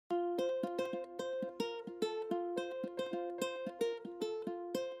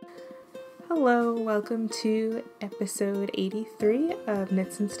Hello, welcome to episode 83 of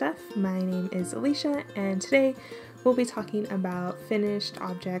Knits and Stuff. My name is Alicia, and today we'll be talking about finished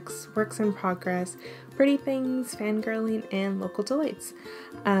objects, works in progress, pretty things, fangirling, and local delights.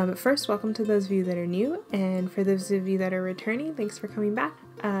 First, welcome to those of you that are new, and for those of you that are returning, thanks for coming back.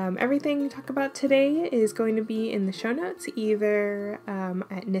 Everything we talk about today is going to be in the show notes, either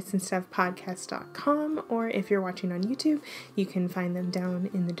at knitsandstuffpodcast.com, or if you're watching on YouTube, you can find them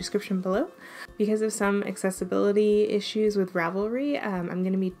down in the description below. Because of some accessibility issues with Ravelry, I'm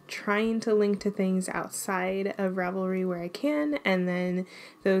going to be trying to link to things outside of Ravelry where I can, and then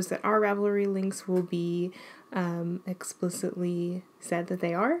those that are Ravelry links will be explicitly said that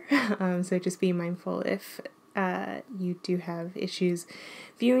they are. So just be mindful if you do have issues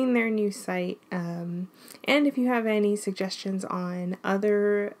viewing their new site, and if you have any suggestions on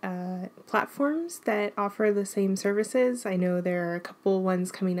other platforms that offer the same services. I know there are a couple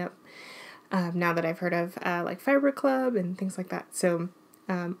ones coming up now that I've heard of, like Fiber Club and things like that, so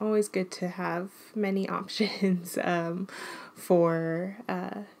always good to have many options for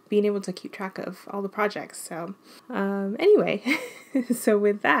being able to keep track of all the projects. So anyway, so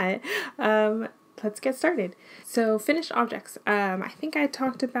with that, let's get started. So finished objects. I think I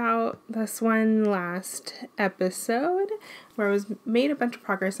talked about this one last episode where I was made a bunch of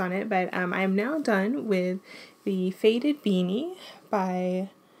progress on it, but I am now done with the Faded Beanie by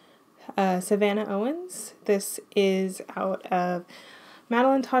Savannah Owens. This is out of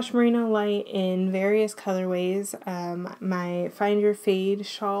Madeline Tosh Merino Light in various colorways. My Find Your Fade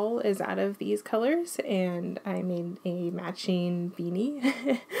shawl is out of these colors, and I made a matching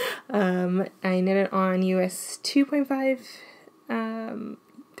beanie. I knit it on US 2.5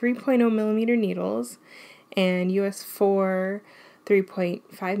 3.0 millimeter needles and US 4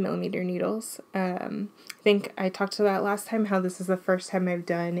 3.5 millimeter needles. I think I talked about last time how this is the first time I've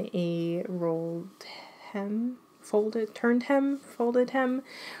done a rolled hem, turned hem, folded hem,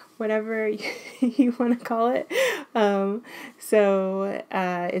 whatever you want to call it. So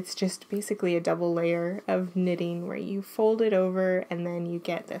it's just basically a double layer of knitting where you fold it over and then you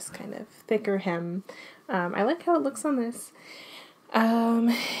get this kind of thicker hem. I like how it looks on this.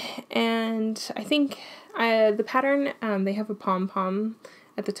 And I think the pattern, they have a pom-pom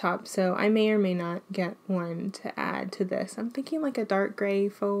at the top, so I may or may not get one to add to this. I'm thinking like a dark gray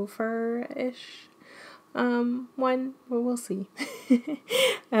faux fur-ish one, but we'll see.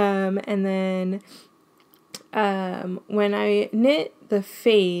 And then when I knit the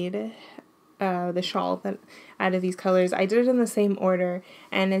fade, the shawl that out of these colors, I did it in the same order,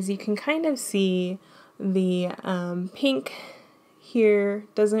 and as you can kind of see, the pink here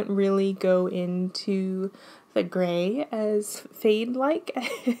doesn't really go into the gray as fade-like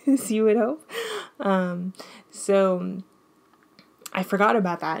as you would hope. So I forgot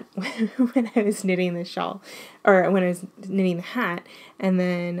about that when I was knitting the shawl, or when I was knitting the hat, and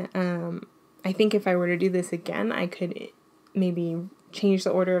then I think if I were to do this again, I could maybe change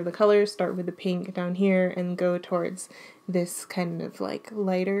the order of the colors, start with the pink down here, and go towards this kind of like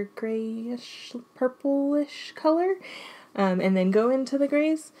lighter grayish, purplish color, and then go into the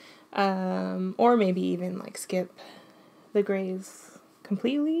grays, or maybe even like skip the grays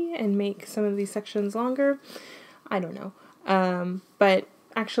completely and make some of these sections longer. I don't know. But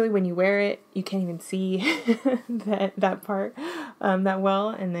actually when you wear it, you can't even see that part that well,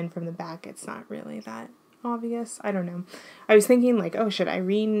 and then from the back it's not really that obvious. I don't know. I was thinking like, oh, should I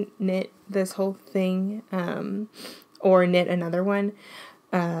re-knit this whole thing or knit another one,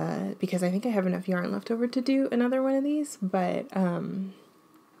 because I think I have enough yarn left over to do another one of these, but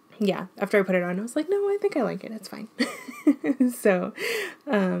yeah, after I put it on, I was like, no, I think I like it, it's fine. So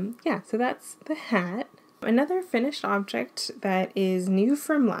yeah, so that's the hat. Another finished object that is new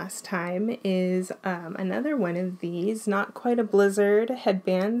from last time is another one of these, Not Quite a Blizzard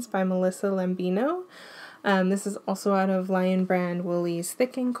headbands by Melissa Lambino. This is also out of Lion Brand Woolies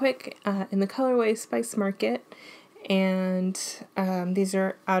Thick and Quick in the colorway Spice Market, and these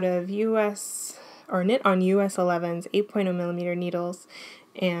are out of US, or knit on US 11s 8.0 millimeter needles,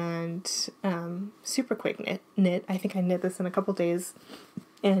 and super quick knit. I think I knit this in a couple days.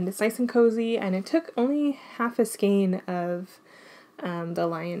 And it's nice and cozy, and it took only half a skein of the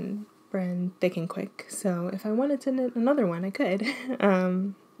Lion Brand Thick and Quick, so if I wanted to knit another one, I could.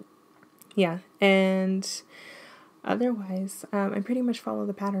 Yeah, and otherwise, I pretty much follow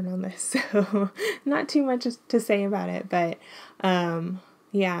the pattern on this, so not too much to say about it, but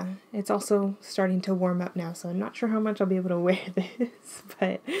yeah, it's also starting to warm up now, so I'm not sure how much I'll be able to wear this,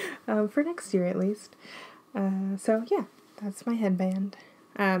 but for next year at least. So yeah, that's my headband.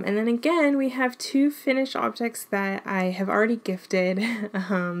 And then again, we have two finished objects that I have already gifted.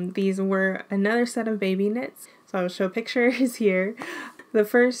 These were another set of baby knits, so I'll show pictures here. The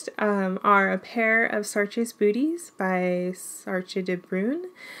first are a pair of Saartjes Bootees by Saartjes Bootees.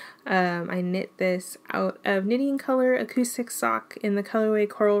 I knit this out of Knitting Color Acoustic Sock in the colorway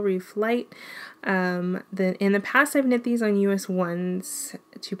Coral Reef Light. In the past I've knit these on US 1s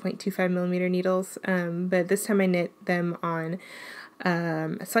 2.25mm needles, but this time I knit them on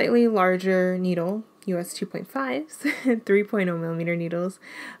a slightly larger needle, US 2.5s, 3.0mm needles,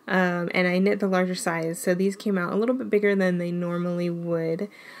 and I knit the larger size, so these came out a little bit bigger than they normally would,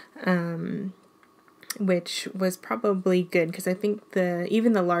 which was probably good because I think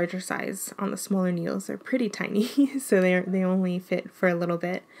even the larger size on the smaller needles are pretty tiny, so they only fit for a little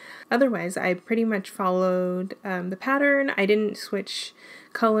bit. Otherwise, I pretty much followed the pattern. I didn't switch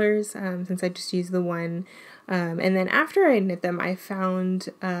colors since I just used the one. And then after I knit them, I found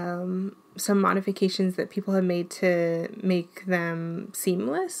some modifications that people have made to make them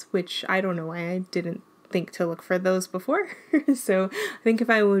seamless, which I don't know why I didn't think to look for those before. So I think if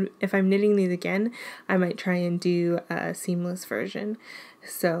I'm knitting these again, I might try and do a seamless version.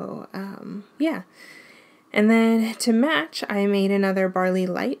 So yeah. And then to match, I made another Barley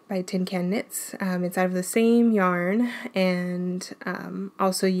Light by Tin Can Knits. It's out of the same yarn and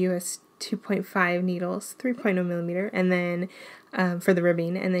also US 2.5 needles, 3.0mm, and then for the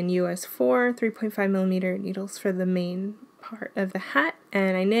ribbing, and then US 4 3.5mm needles for the main part of the hat.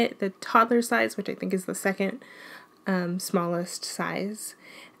 And I knit the toddler size, which I think is the second smallest size,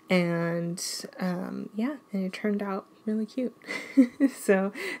 and yeah, and it turned out really cute.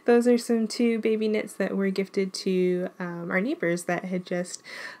 So those are some two baby knits that were gifted to our neighbors that had just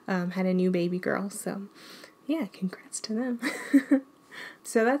had a new baby girl. So yeah, congrats to them.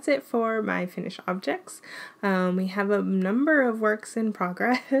 So that's it for my finished objects. We have a number of works in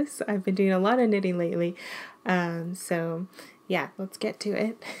progress. I've been doing a lot of knitting lately. So yeah, let's get to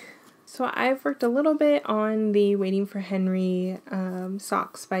it. So I've worked a little bit on the Waiting for Henry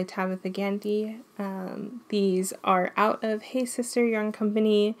socks by Tabitha Gandy. These are out of Hey Sister Yarn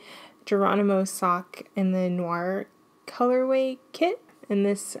Company, Geronimo sock in the Noir colorway kit. And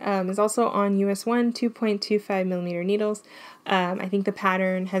this is also on US 1 2.25mm needles. I think the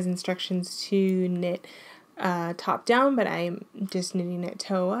pattern has instructions to knit top down, but I'm just knitting it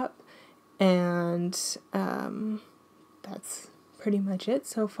toe up. And that's pretty much it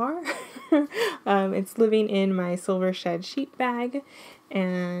so far. It's living in my Silver Shed sheet bag,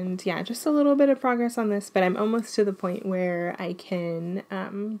 and yeah, just a little bit of progress on this, but I'm almost to the point where I can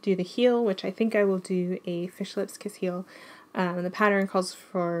do the heel, which I think I will do a Fish Lips Kiss heel. The pattern calls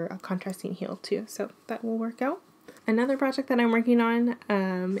for a contrasting heel too, so that will work out. Another project that I'm working on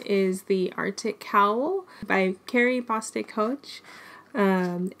is the Arctic Cowl by Carrie Bostic Coach.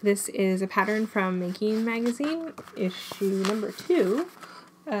 This is a pattern from Making Magazine, issue number 2.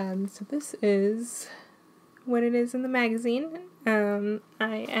 So this is what it is in the magazine. I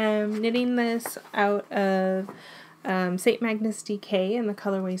am knitting this out of St. Magnus DK in the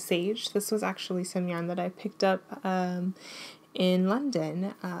colorway Sage. This was actually some yarn that I picked up in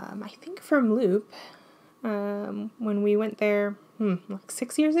London, I think from Loop, when we went there like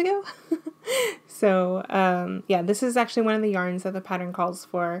 6 years ago. So yeah, this is actually one of the yarns that the pattern calls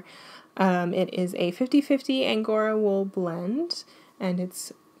for. It is a 50-50 Angora wool blend, and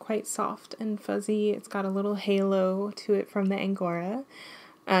it's quite soft and fuzzy. It's got a little halo to it from the Angora.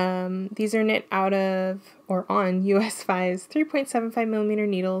 These are knit out of or on US 5's 3.75mm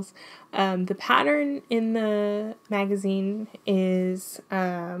needles. The pattern in the magazine is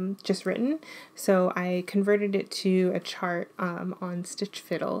just written, so I converted it to a chart on Stitch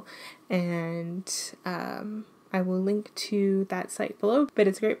Fiddle, and I will link to that site below, but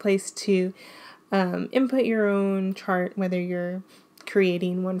it's a great place to input your own chart, whether you're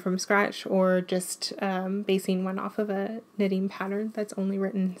creating one from scratch or just basing one off of a knitting pattern that's only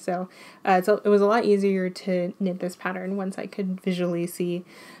written. So it was a lot easier to knit this pattern once I could visually see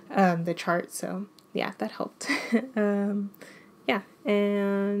the chart, so yeah, that helped. Yeah,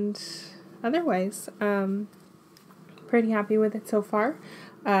 and otherwise pretty happy with it so far.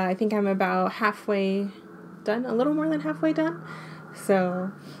 I think I'm about halfway done, a little more than halfway done,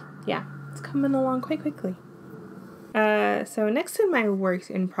 so yeah, it's coming along quite quickly. So next to my work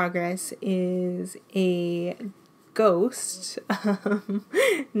in progress is a ghost,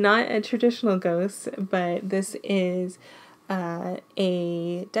 not a traditional ghost, but this is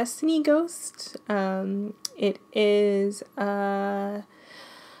a Destiny ghost. It is how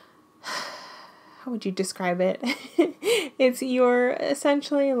would you describe it? It's your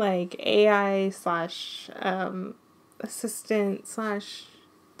essentially like AI slash assistant slash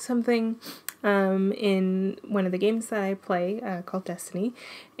something in one of the games that I play called Destiny,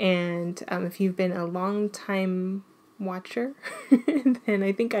 and if you've been a long time watcher, then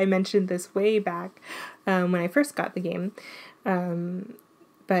I think I mentioned this way back when I first got the game.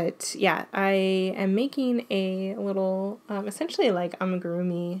 But yeah, I am making a little, essentially like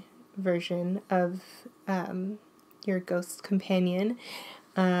amigurumi version of your ghost companion.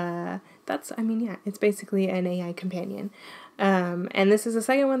 It's basically an AI companion. And this is the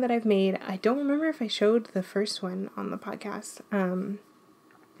second one that I've made. I don't remember if I showed the first one on the podcast.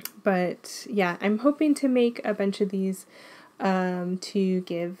 But yeah, I'm hoping to make a bunch of these to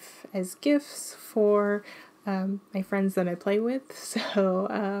give as gifts for my friends that I play with.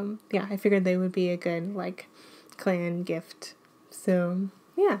 So yeah, I figured they would be a good like clan gift. So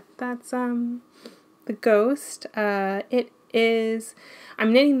yeah, that's the ghost. It is,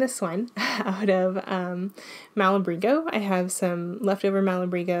 I'm knitting this one out of Malabrigo. I have some leftover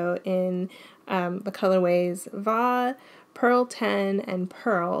Malabrigo in the colorways Va, Pearl 10, and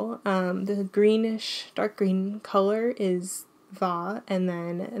Pearl. The greenish, dark green color is Va, and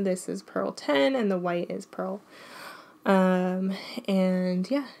then this is Pearl 10, and the white is Pearl. And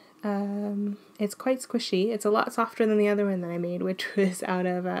yeah, it's quite squishy. It's a lot softer than the other one that I made, which was out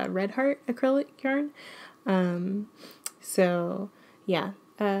of Red Heart acrylic yarn. So yeah,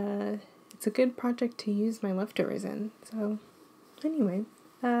 it's a good project to use my leftovers in. So anyway,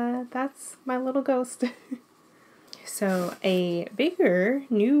 that's my little ghost. So a bigger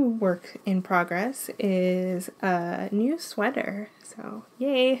new work in progress is a new sweater. So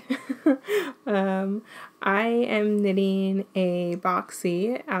yay! I am knitting a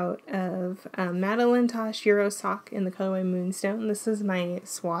Boxy out of Madeline Tosh Euro Sock in the colorway Moonstone. This is my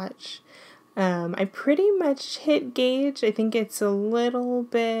swatch. I pretty much hit gauge. I think it's a little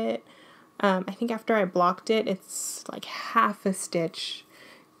bit, I think after I blocked it, it's like half a stitch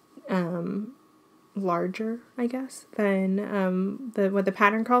larger, I guess, than what the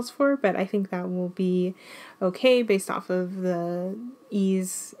pattern calls for, but I think that will be okay based off of the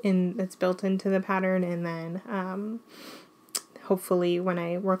ease that's built into the pattern, and then hopefully when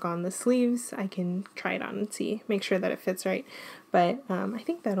I work on the sleeves I can try it on and make sure that it fits right, but I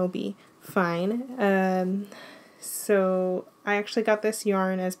think that'll be fine. So I actually got this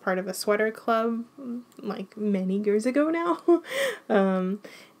yarn as part of a sweater club like many years ago now.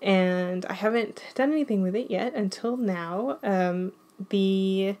 And I haven't done anything with it yet until now. I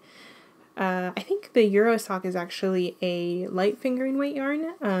think the Euro Sock is actually a light fingering weight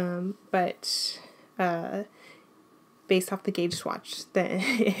yarn, but based off the gauge swatch, that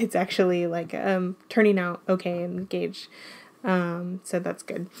it's actually like turning out okay in gauge. So that's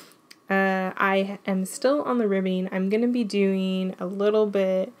good. I am still on the ribbing. I'm going to be doing a little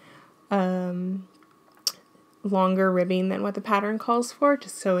bit longer ribbing than what the pattern calls for,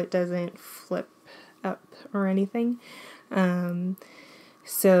 just so it doesn't flip up or anything.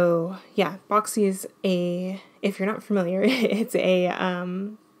 So yeah, Boxy is if you're not familiar, it's a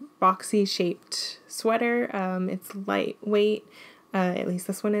boxy shaped sweater. It's lightweight. At least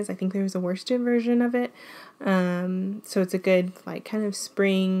this one is. I think there's a worsted version of it. So it's a good, like, kind of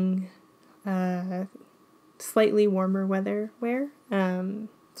spring, slightly warmer weather wear,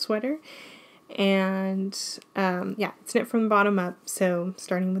 sweater. And, yeah, it's knit from the bottom up. So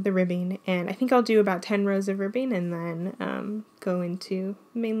starting with the ribbing, and I think I'll do about 10 rows of ribbing and then, go into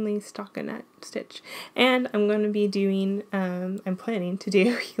mainly stockinette stitch. And I'm going to be doing, I'm planning to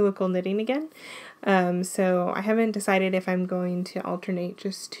do helical knitting again. So I haven't decided if I'm going to alternate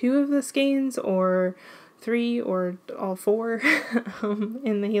just 2 of the skeins or 3 or all 4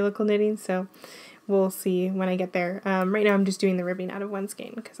 in the helical knitting, so we'll see when I get there. Right now I'm just doing the ribbing out of 1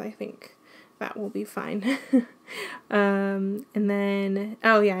 skein because I think that will be fine. And then,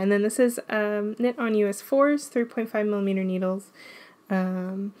 oh yeah, and then this is knit on US 4s, 3.5mm needles.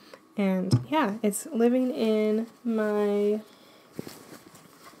 And yeah, it's living in my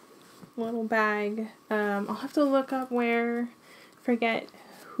little bag. I'll have to look up forget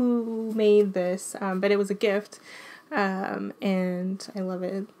who made this, but it was a gift, and I love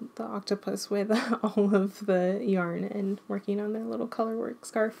it. The octopus with all of the yarn and working on their little colorwork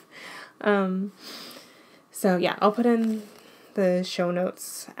scarf. So yeah, I'll put in the show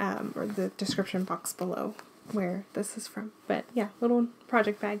notes, or the description box below where this is from, but yeah, little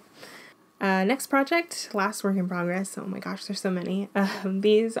project bag. Next project, last work in progress. Oh my gosh, there's so many.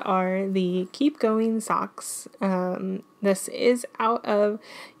 These are the Keep Going socks. This is out of,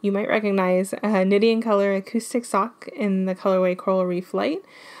 you might recognize, Knitting Color Acoustic Sock in the colorway Coral Reef Light.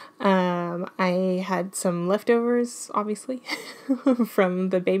 I had some leftovers, obviously, from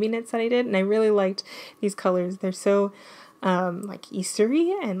the baby knits that I did, and I really liked these colors. They're so like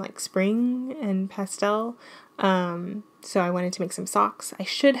Eastery and like spring and pastel. So I wanted to make some socks. I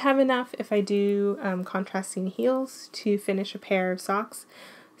should have enough if I do contrasting heels to finish a pair of socks.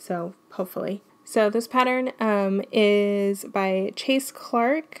 So hopefully. So this pattern is by Chase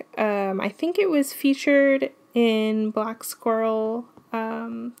Clark. I think it was featured in Black Squirrel,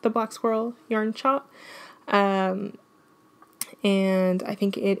 the Black Squirrel Yarn Shop. And I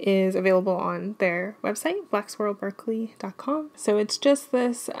think it is available on their website, blacksquirrelberkeley.com. So it's just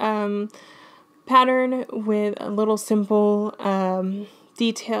this pattern with a little simple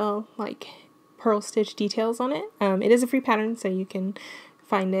detail, like purl stitch details on it. It is a free pattern, so you can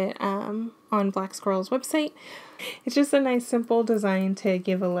find it on Black Squirrel's website. It's just a nice simple design to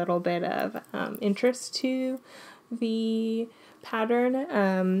give a little bit of interest to the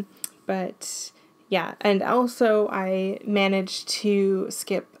pattern, but yeah, and also I managed to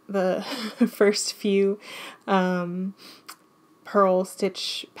skip the first few purl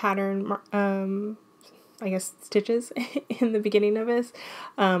stitch pattern, I guess, stitches in the beginning of this.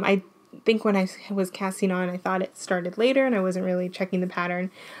 I think when I was casting on, I thought it started later and I wasn't really checking the pattern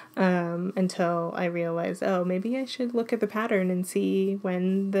until I realized, oh, maybe I should look at the pattern and see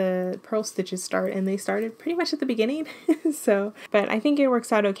when the purl stitches start, and they started pretty much at the beginning. So, but I think it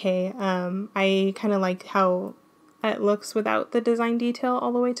works out okay. I kind of like how it looks without the design detail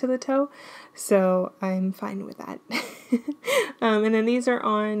all the way to the toe, so I'm fine with that. And then these are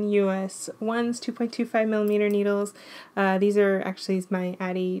on US 1s 2.25 millimeter needles. These are actually my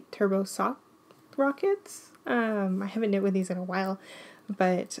Addy Turbo Sock Rockets. I haven't knit with these in a while,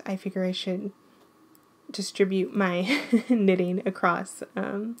 but I figure I should distribute my knitting across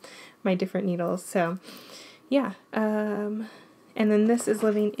my different needles. So yeah, and then this is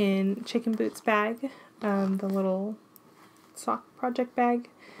living in Chicken Boots bag, the little sock project bag,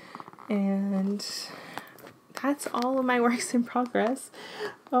 and that's all of my works in progress.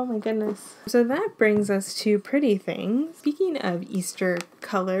 Oh my goodness. So that brings us to pretty things. Speaking of Easter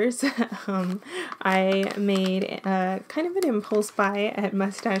colors, I made kind of an impulse buy at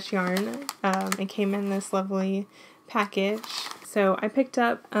Mustache Yarn. It came in this lovely package. So I picked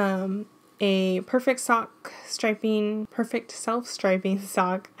up a perfect self-striping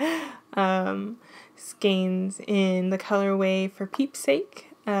sock, skeins in the colorway for Peep's Sake.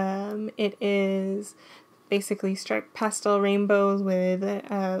 It is basically striped pastel rainbows with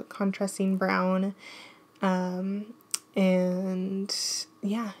contrasting brown, and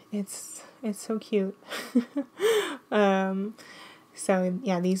yeah, it's so cute. So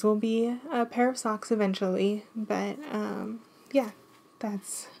yeah, these will be a pair of socks eventually, but yeah,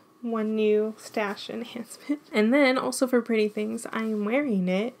 that's one new stash enhancement. And then also for pretty things, I am wearing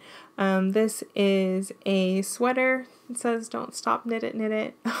it. This is a sweater. It says "Don't stop, knit it, knit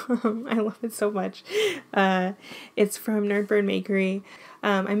it." I love it so much. It's from Nerdbird Makery.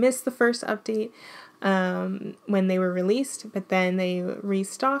 I missed the first update when they were released, but then they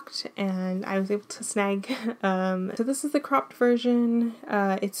restocked and I was able to snag. So this is the cropped version.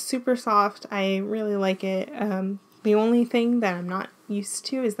 It's super soft. I really like it. The only thing that I'm not used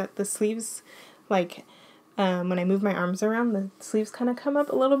to is that the sleeves, like, when I move my arms around, the sleeves kind of come up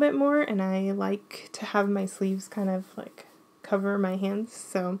a little bit more, and I like to have my sleeves kind of like cover my hands.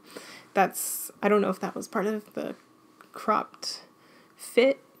 So that's, I don't know if that was part of the cropped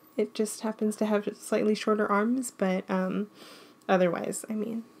fit. It just happens to have slightly shorter arms, but otherwise, I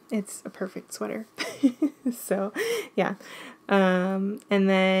mean, it's a perfect sweater. So yeah. And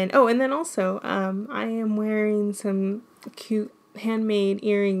then also, I am wearing some cute handmade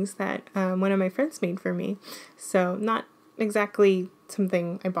earrings that one of my friends made for me. So not exactly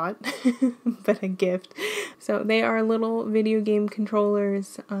something I bought, but a gift. So they are little video game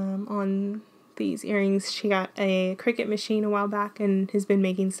controllers on these earrings. She got a Cricut machine a while back and has been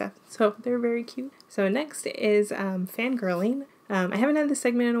making stuff, so they're very cute. So next is Fangirling. I haven't had this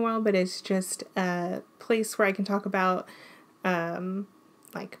segment in a while, but it's just a place where I can talk about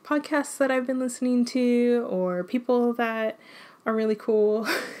like podcasts that I've been listening to or people that are really cool.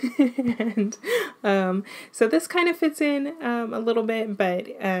 And so this kind of fits in a little bit, but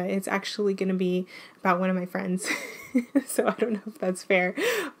it's actually going to be about one of my friends. So I don't know if that's fair.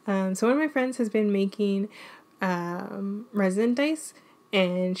 So one of my friends has been making resin dice,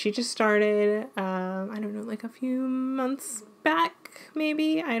 and she just started, I don't know, like a few months back,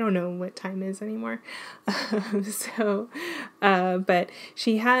 maybe. I don't know what time is anymore. But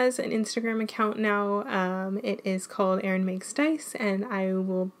she has an Instagram account now. It is called Erin Makes Dice, and I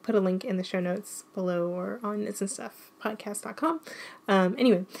will put a link in the show notes below or on itsandstuffpodcast.com.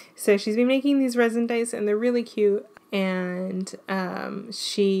 Anyway, so she's been making these resin dice, and they're really cute. and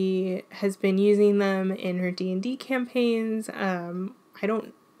she has been using them in her D&D campaigns.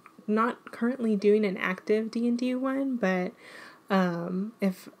 Not currently doing an active D&D one, but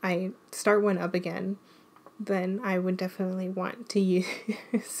if I start one up again, then I would definitely want to use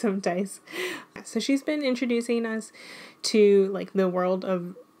some dice. So she's been introducing us to like the world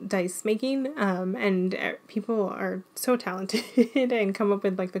of dice making, and people are so talented and come up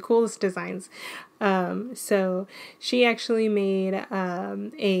with like the coolest designs. So she actually made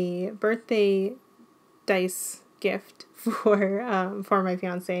a birthday dice gift for my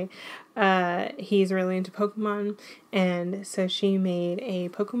fiance. He's really into Pokemon, and so she made a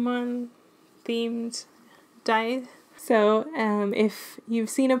Pokemon themed die. So if you've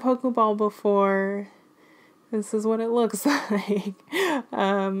seen a Pokeball before, this is what it looks like.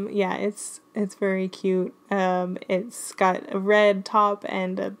 Yeah, it's very cute. It's got a red top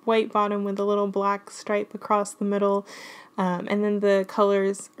and a white bottom with a little black stripe across the middle, and then the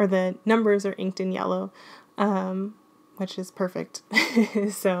colors or the numbers are inked in yellow, which is perfect.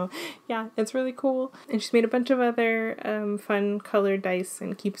 So yeah, it's really cool. And she's made a bunch of other fun colored dice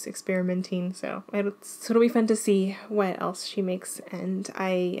and keeps experimenting. So it'll be fun to see what else she makes. And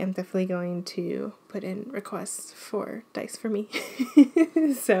I am definitely going to put in requests for dice for me.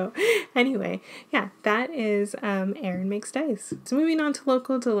 So anyway, yeah, that is Erin Makes Dice. So moving on to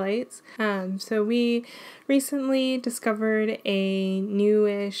local delights. So we recently discovered a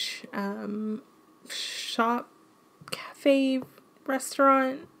newish shop, cafe,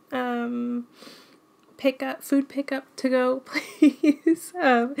 restaurant, food pickup to go place.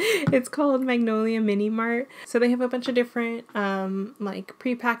 It's called Magnolia Mini Mart. So they have a bunch of different like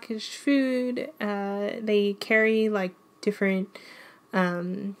prepackaged food. They carry like different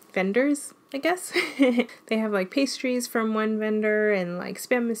vendors, I guess. They have like pastries from one vendor and like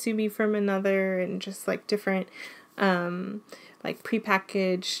spam musubi from another, and just like different like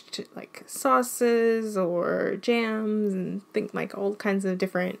prepackaged like sauces or jams and like all kinds of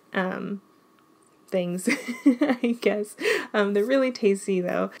different things, I guess. They're really tasty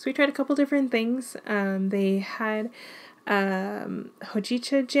though. So we tried a couple different things. They had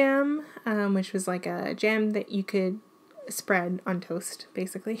hojicha jam, which was like a jam that you could spread on toast,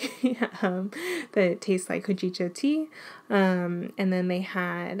 basically, that tastes like hojicha tea. And then they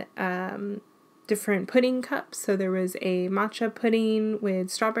had different pudding cups. So there was a matcha pudding with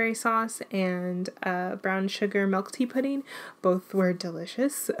strawberry sauce and brown sugar milk tea pudding. Both were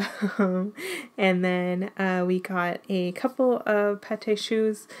delicious. And then we got a couple of pâté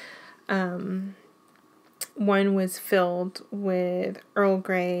choux. One was filled with Earl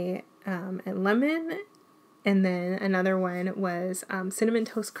Grey and lemon, and then another one was cinnamon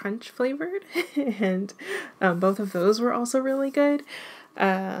toast crunch flavored, and both of those were also really good.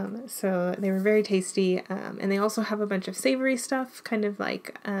 So they were very tasty, and they also have a bunch of savory stuff, kind of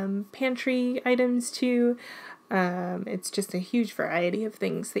like pantry items too. It's just a huge variety of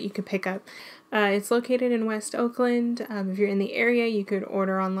things that you could pick up. It's located in West Oakland. If you're in the area, you could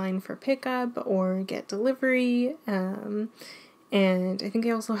order online for pickup or get delivery. And I think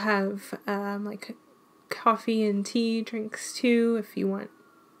they also have like coffee and tea drinks too, if you want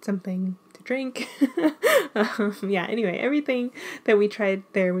something to drink. Yeah, anyway, everything that we tried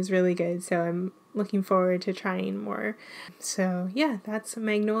there was really good, so I'm looking forward to trying more. So yeah, that's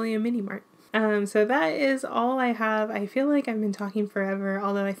Magnolia Mini Mart. So that is all I have. I feel like I've been talking forever,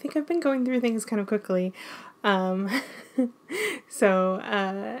 although I think I've been going through things kind of quickly.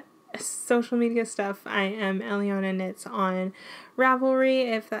 So social media stuff, I am Eliana Knits on Ravelry,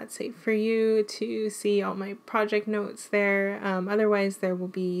 if that's safe for you to see all my project notes there. Otherwise, there will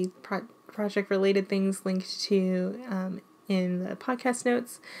be project related things linked to in the podcast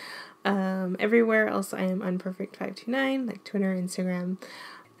notes. Everywhere else I am Unperfect529, like Twitter, Instagram.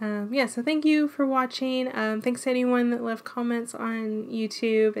 Yeah, so thank you for watching. Thanks to anyone that left comments on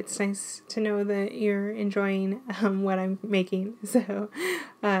YouTube. It's nice to know that you're enjoying what I'm making. So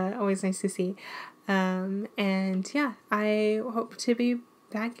always nice to see. And yeah, I hope to be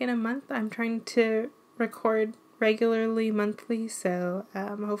back in a month. I'm trying to record regularly monthly, so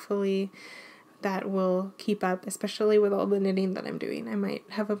hopefully that will keep up, especially with all the knitting that I'm doing. I might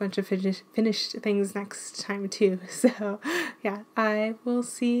have a bunch of finished things next time too. So yeah, I will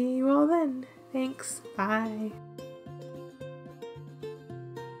see you all then. Thanks. Bye.